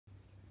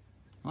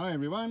Hi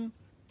everyone,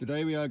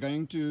 today we are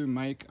going to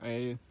make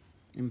a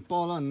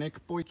Impala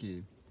Neck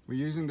Potjie. We're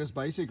using this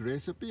basic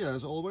recipe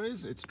as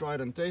always. It's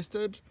tried and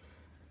tested.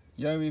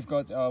 Here we've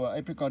got our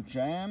apricot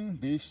jam,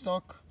 beef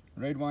stock,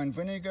 red wine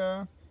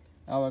vinegar,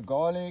 our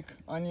garlic,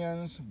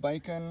 onions,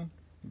 bacon,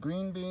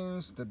 green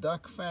beans, the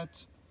duck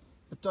fat,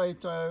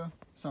 potato,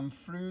 some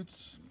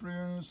fruits,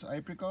 prunes,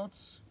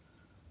 apricots,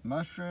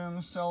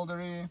 mushrooms,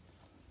 celery,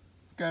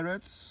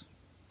 carrots,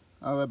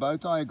 our bow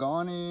tie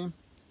garni,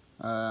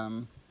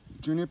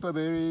 juniper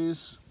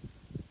berries,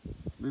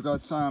 we've got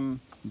some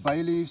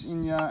bay leaves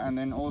in here, and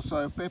then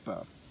also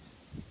pepper.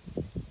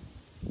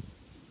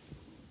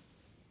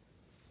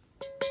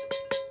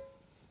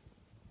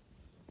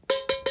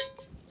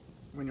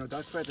 When your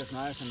duck fat is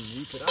nice and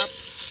heated up,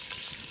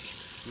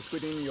 you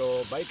put in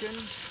your bacon,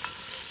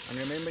 and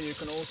remember you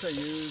can also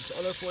use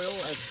olive oil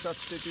as a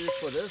substitute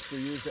for this. We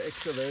use the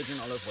extra virgin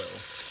olive oil.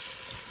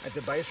 At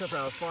the base of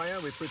our fire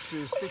we put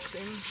 2 sticks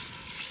in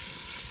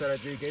so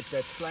that we get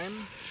that flame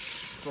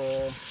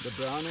for the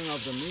browning of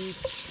the meat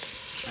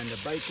and the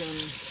bacon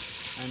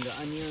and the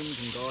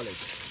onions and garlic.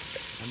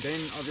 And then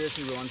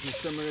obviously we want to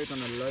simmer it on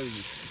a low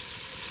heat.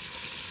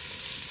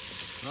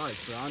 Right,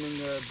 browning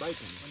the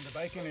bacon. When the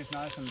bacon is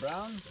nice and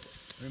brown,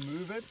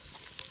 remove it,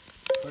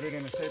 put it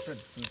in a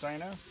separate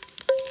container.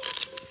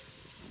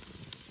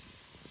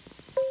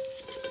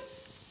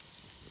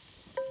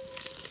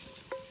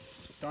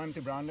 Time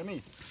to brown the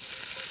meat.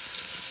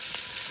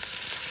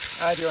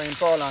 Add your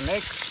Impala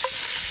neck.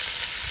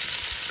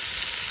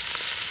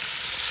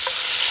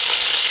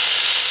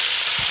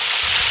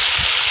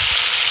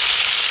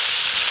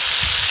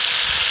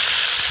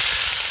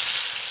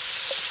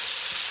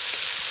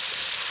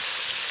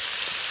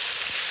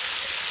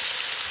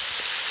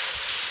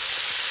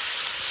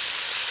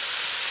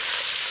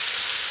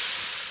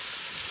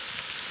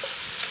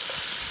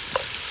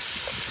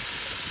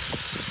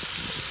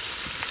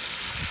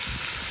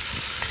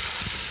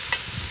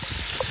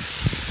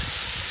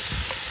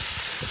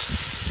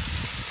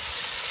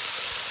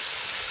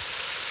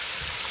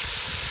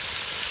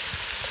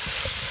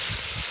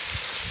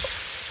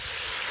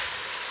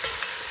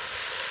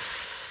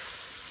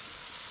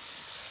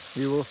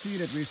 You will see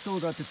that we've still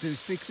got the 2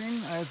 sticks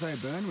in. As they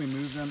burn, we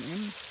move them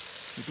in,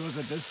 because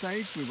at this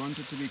stage we want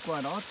it to be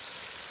quite hot.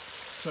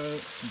 So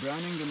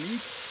browning the meat,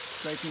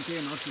 taking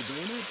care not to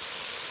burn it,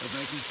 but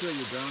making sure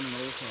you brown on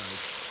all sides.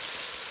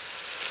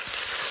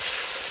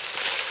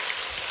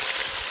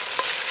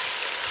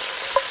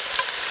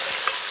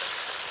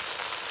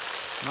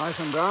 Nice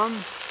and brown,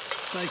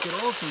 take it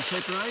off and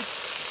separate.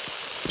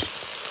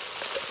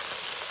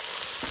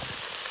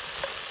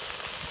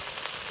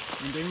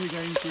 And then we're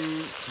going to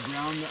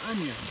brown the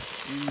onion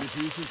in the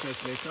juices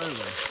that's left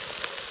over.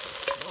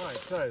 Alright,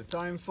 so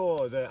time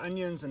for the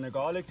onions and the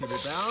garlic to be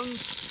browned.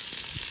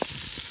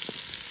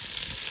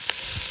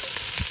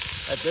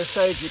 At this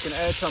stage you can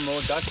add some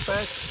more duck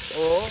fat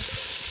or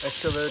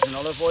extra virgin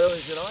olive oil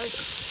if you like.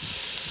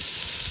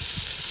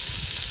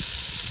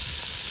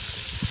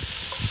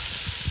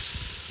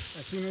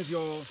 As soon as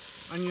your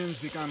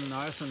onions become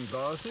nice and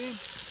glassy,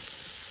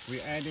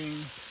 we're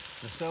adding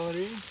the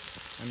celery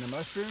and the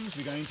mushrooms.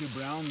 We're going to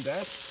brown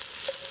that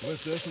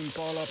with this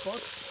Impala pot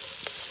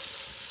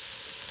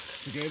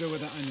together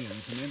with the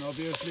onions, and then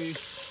obviously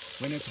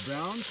when it's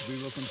browned we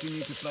will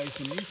continue to place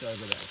the meat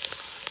over that.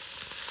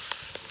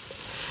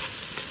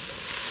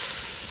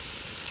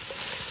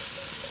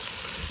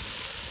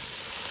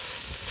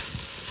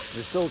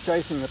 We're still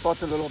chasing the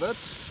pot a little bit,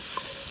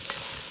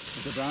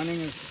 but the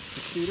browning has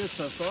succeeded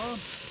so far.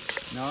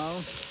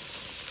 Now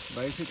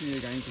basically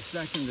we're going to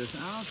flatten this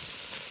out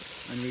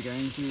and we're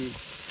going to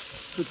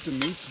put the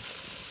meat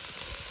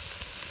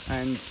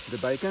and the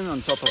bacon on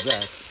top of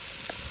that.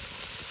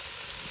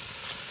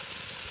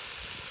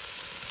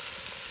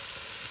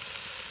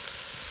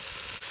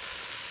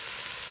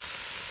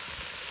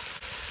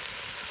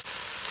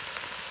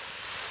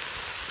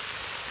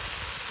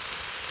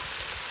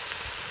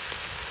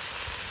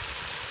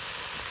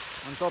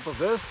 On top of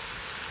this,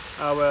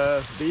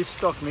 our beef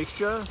stock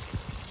mixture.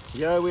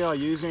 Here we are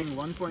using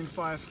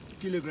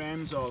 1.5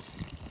 kilograms of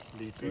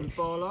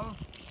Impala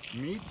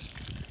meat,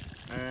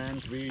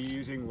 and we're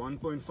using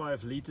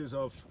 1.5 liters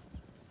of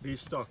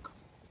beef stock.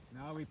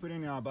 Now we put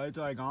in our bow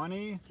tie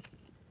garni,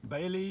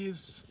 bay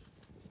leaves,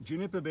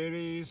 juniper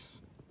berries,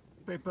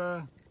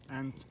 pepper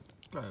and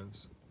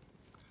cloves.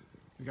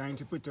 We're going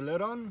to put the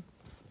lid on,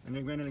 and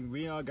then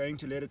we are going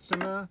to let it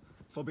simmer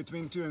for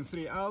between 2 and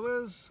 3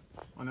 hours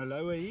on a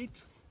lower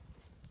heat,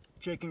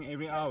 checking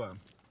every hour.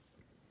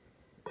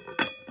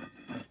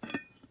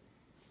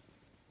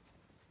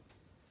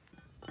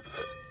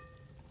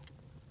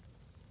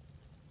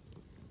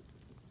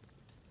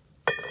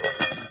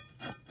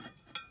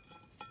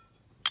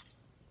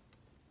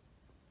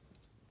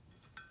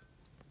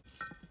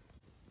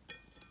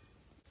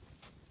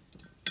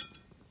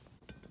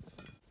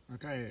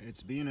 Okay,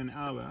 it's been an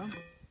hour.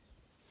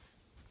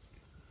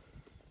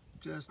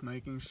 Just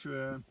making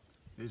sure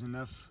there's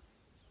enough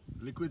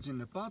liquids in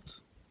the pot.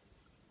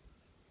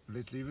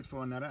 Let's leave it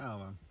for another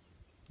hour.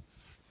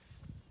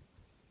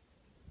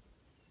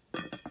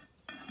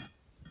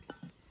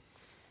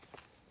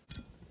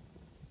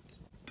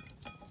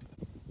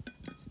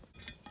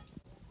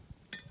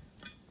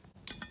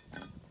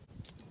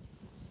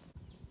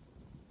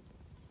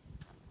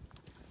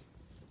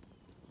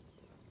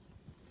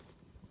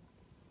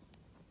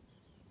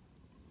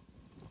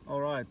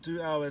 Right,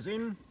 2 hours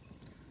in.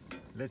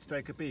 Let's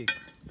take a peek.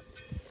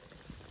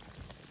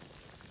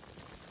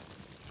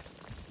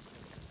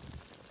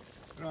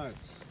 Right,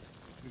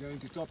 we're going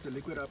to top the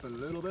liquid up a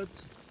little bit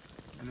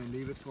and then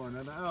leave it for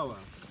another hour.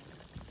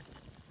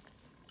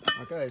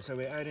 Okay, so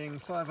we're adding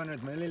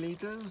 500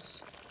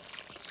 milliliters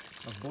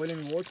of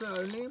boiling water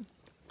only.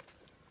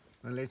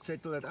 And let's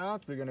settle it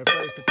out. We're going to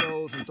place the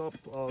coals on top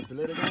of the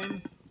lid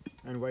again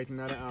and wait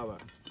another hour.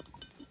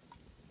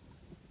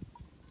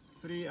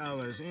 3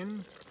 hours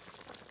in.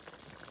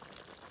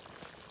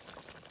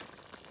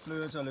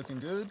 Fluids are looking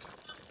good.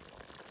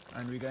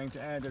 And we're going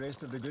to add the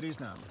rest of the goodies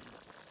now.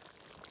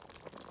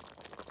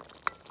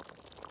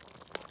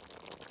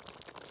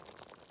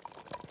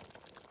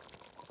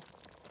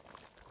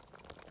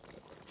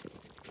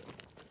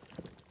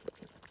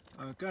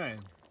 Okay,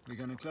 we're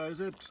going to close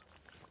it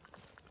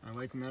and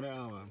wait another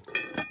hour.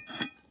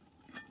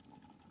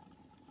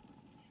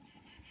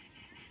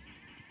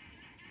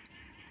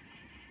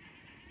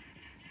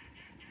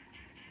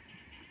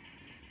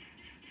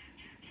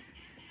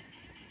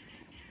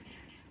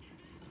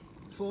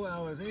 Four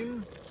hours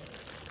in.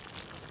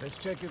 Let's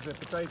check if the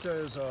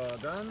potatoes are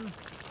done.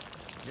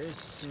 Yes,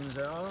 seems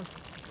they are.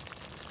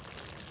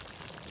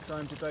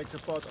 Time to take the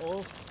pot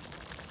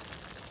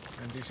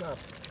off and dish up.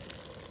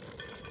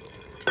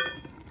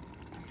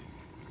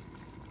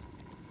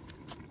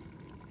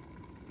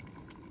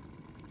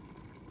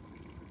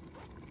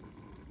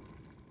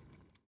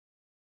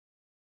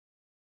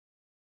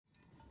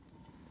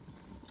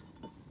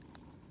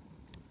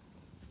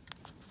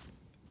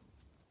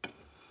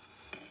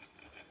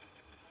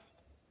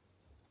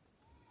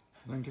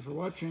 Thank you for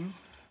watching.